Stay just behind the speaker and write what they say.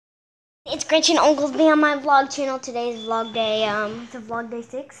It's Gretchen Oglesby on my vlog channel. Today is vlog day, it's a vlog day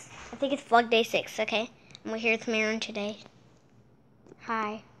 6. I think it's vlog day 6, okay? And we're here with Marin today.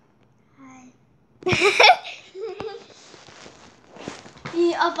 Hi. Hi.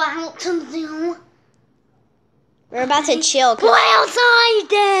 You about to do? We're about to chill. Play outside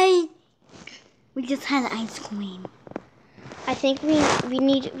day. We just had ice cream. I think we're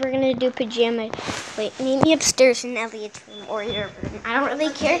gonna do pajama. Wait, meet me upstairs in Elliot's room or your room. I don't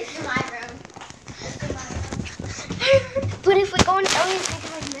really care. To my room. But if we go in Elliot's, we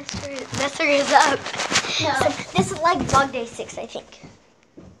can like mess hers up. No. So this is like vlog day 6, I think.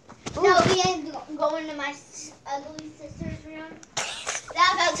 No, we ain't going to my ugly sister's room.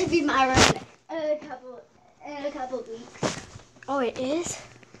 That's about to be my room in a couple of weeks. Oh, it is?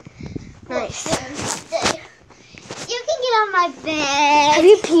 Nice. You can get on my bed. Have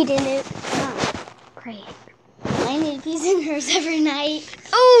you peed in it? Oh, great. I need peas in hers every night.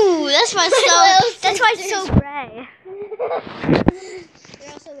 Ooh, that's why it's so gray.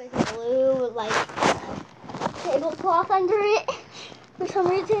 There's also like a blue tablecloth under it for some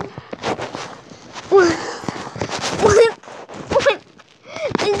reason. What?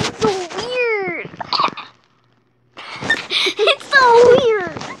 This is so weird. It's so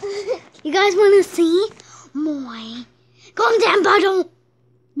weird. You guys want to see my content bottle?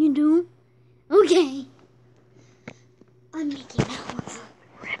 You do? Okay. I'm making Mouse.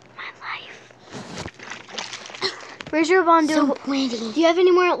 Rip my life. Where's your Von So Dougal? pretty. Do you have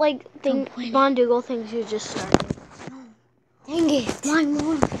any more like pretty. Von Dougal things you just started? Dang it. Why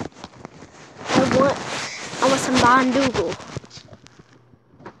more? I want some Von Dougal.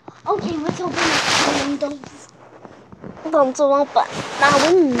 Okay, let's open the windows. Don't open the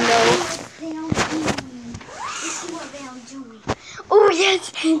window. Let's see what they're doing. Oh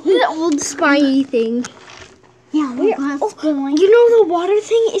yes, the old spiny thing. Yeah, we're going. You know the water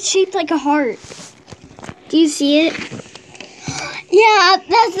thing? It's shaped like a heart. Do you see it? Yeah,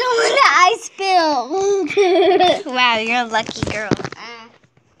 that's the one that I spilled. Wow, you're a lucky girl.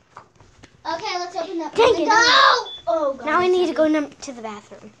 Okay, let's open that Dang it, window. no. Oh, God. Now I need to go to the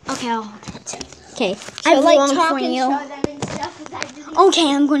bathroom. Okay, I'll hold it. Okay. I like vlog talk for and you. show them and stuff 'cause I just- Okay,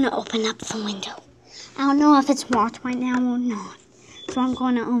 I'm going to open up the window. I don't know if it's locked right now or not. So I'm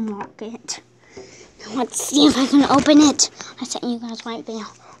going to unlock it. Let's see if I can open it. I sent you guys right there.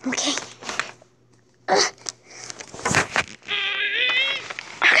 Okay.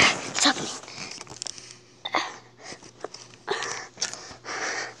 Okay, it's opening.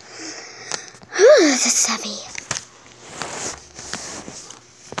 This is heavy.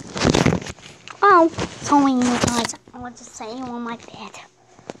 Oh, sorry, you guys. I want to say you on my bed.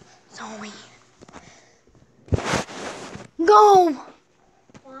 Sorry. Go!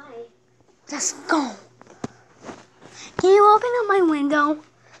 Why? Just go. Can you open up my window?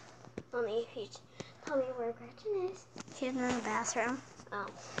 Tell me where Gretchen is. She's in the bathroom. Oh.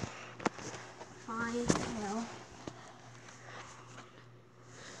 Fine. No.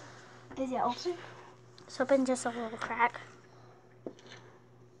 Is it open? It's open just a little crack.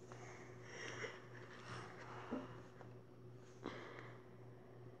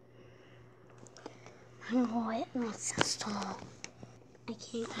 I know it, my sister. I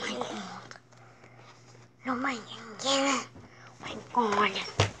can't Oh my get it. God. Nobody can get it. My God.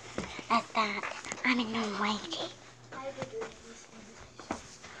 At that, I'm in no waiting.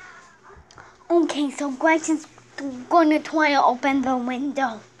 Okay, so Gretchen's gonna try to open the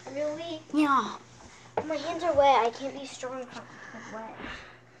window. Really? Yeah. My hands are wet. I can't be strong from wet.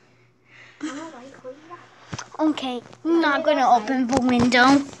 I don't like wet. Okay, I'm not gonna open the window.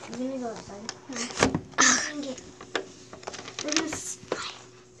 I'm gonna go outside. We're gonna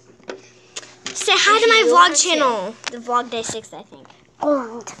say hi to my vlog channel. The vlog day 6, I think.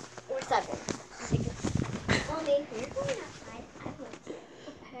 Gold. Or 7. I think it's. Well, Dave, you're going outside. I will too.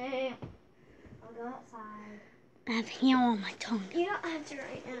 Okay. I'll go outside. I have hair on my tongue. You don't have to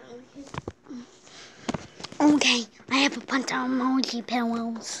right now. Okay, I have a bunch of emoji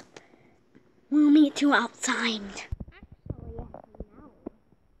pillows. We'll meet you outside.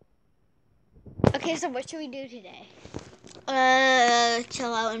 Okay, so what should we do today?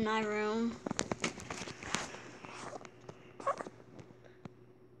 Chill out in my room.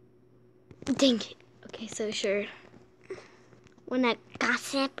 Dang it. Okay, so sure. Wanna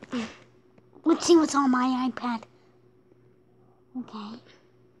gossip? Let's see what's on my iPad. Okay.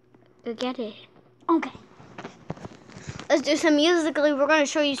 Go get it. Okay. Let's do some Musical.ly. We're gonna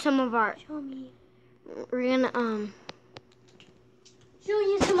show you some of our. Show me. We're gonna Show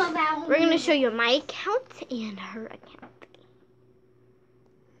you some of our. We're gonna show you my account and her account.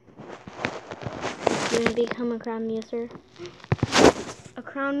 You wanna become a crown user? a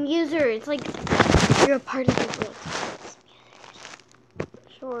Crown user. It's like you're a part of the group.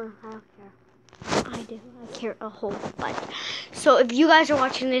 Sure, I don't care. I do. I care a whole bunch. So if you guys are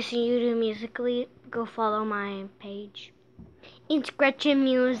watching this and you do Musically, go follow my page. It's Gretchen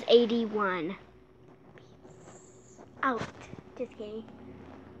Muse 81. Out. Just kidding.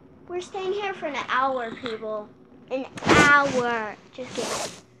 We're staying here for an hour, people. An hour. Just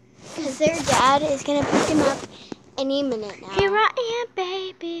kidding. Because their dad is going to pick him up any minute now. Here I am,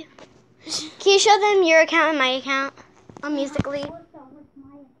 baby. Can you show them your account and my account on Musically?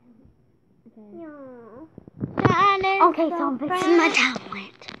 Okay, so this is my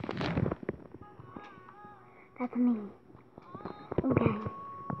tablet. That's me. Okay.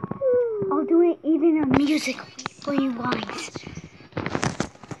 I'll do it even on Musically for you guys.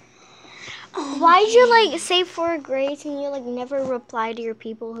 Why'd you like say 4th grade and you like never reply to your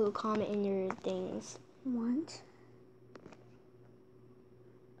people who comment in your things? What?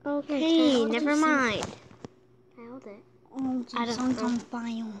 Okay, never mind. I held it. Oh, I geez, don't know. on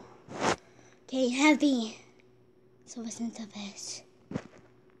file. Okay, heavy. So listen to this.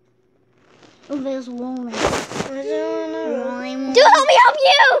 Oh, there's rolling. Do help me help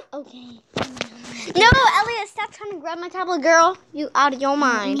you! Okay. No, Elliot, stop trying to grab my tablet, girl. You out of your Let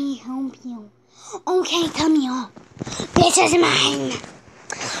mind. me help you. Okay, come here. This is mine.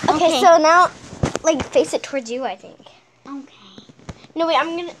 Okay, so now, like, face it towards you, I think. Okay. No, wait,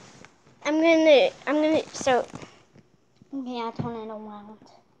 I'm gonna, so. Okay, I turn it around.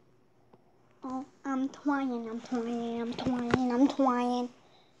 Oh, I'm trying.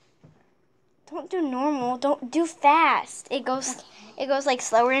 Don't do normal. Don't do fast. It goes like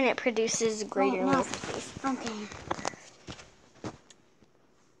slower and it produces greater no. noises. Okay.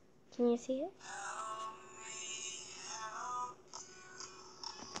 Can you see it?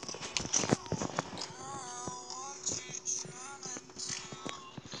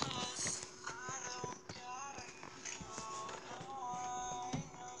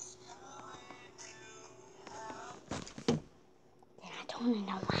 Then I turn it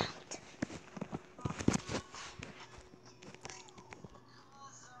around.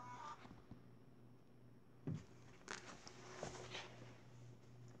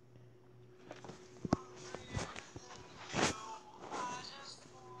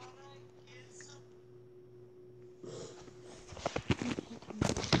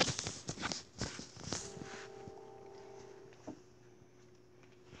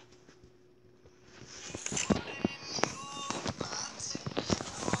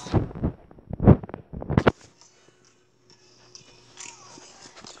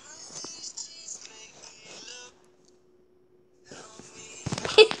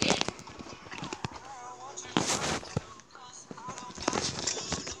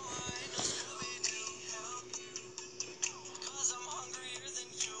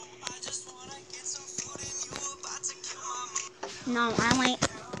 No,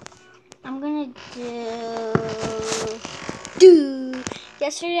 I'm gonna do.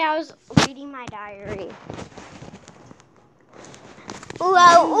 Yesterday I was reading my diary.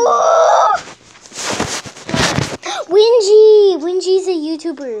 Whoa! Wingy's a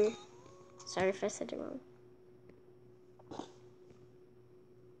YouTuber. Sorry if I said it wrong.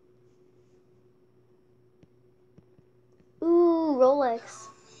 Ooh, Rolex.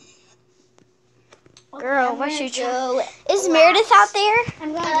 Girl, what's your trying? Is Meredith out there?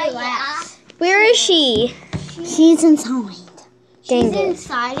 I'm going to laps. Where is she? She's inside. Dang She's it.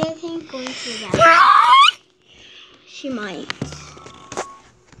 inside, I think, going to that. She might.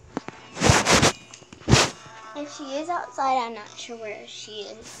 If she is outside, I'm not sure where she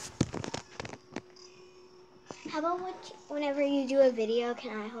is. How about whenever you do a video,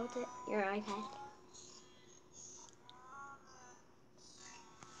 can I hold it? Your iPad.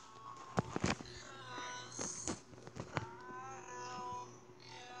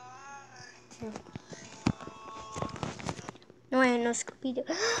 No, I had no Scooby-Doo.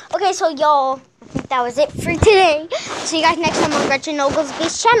 Okay, so y'all, I think that was it for today. See you guys next time on Gretchen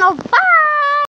Ogilvie's channel. Bye!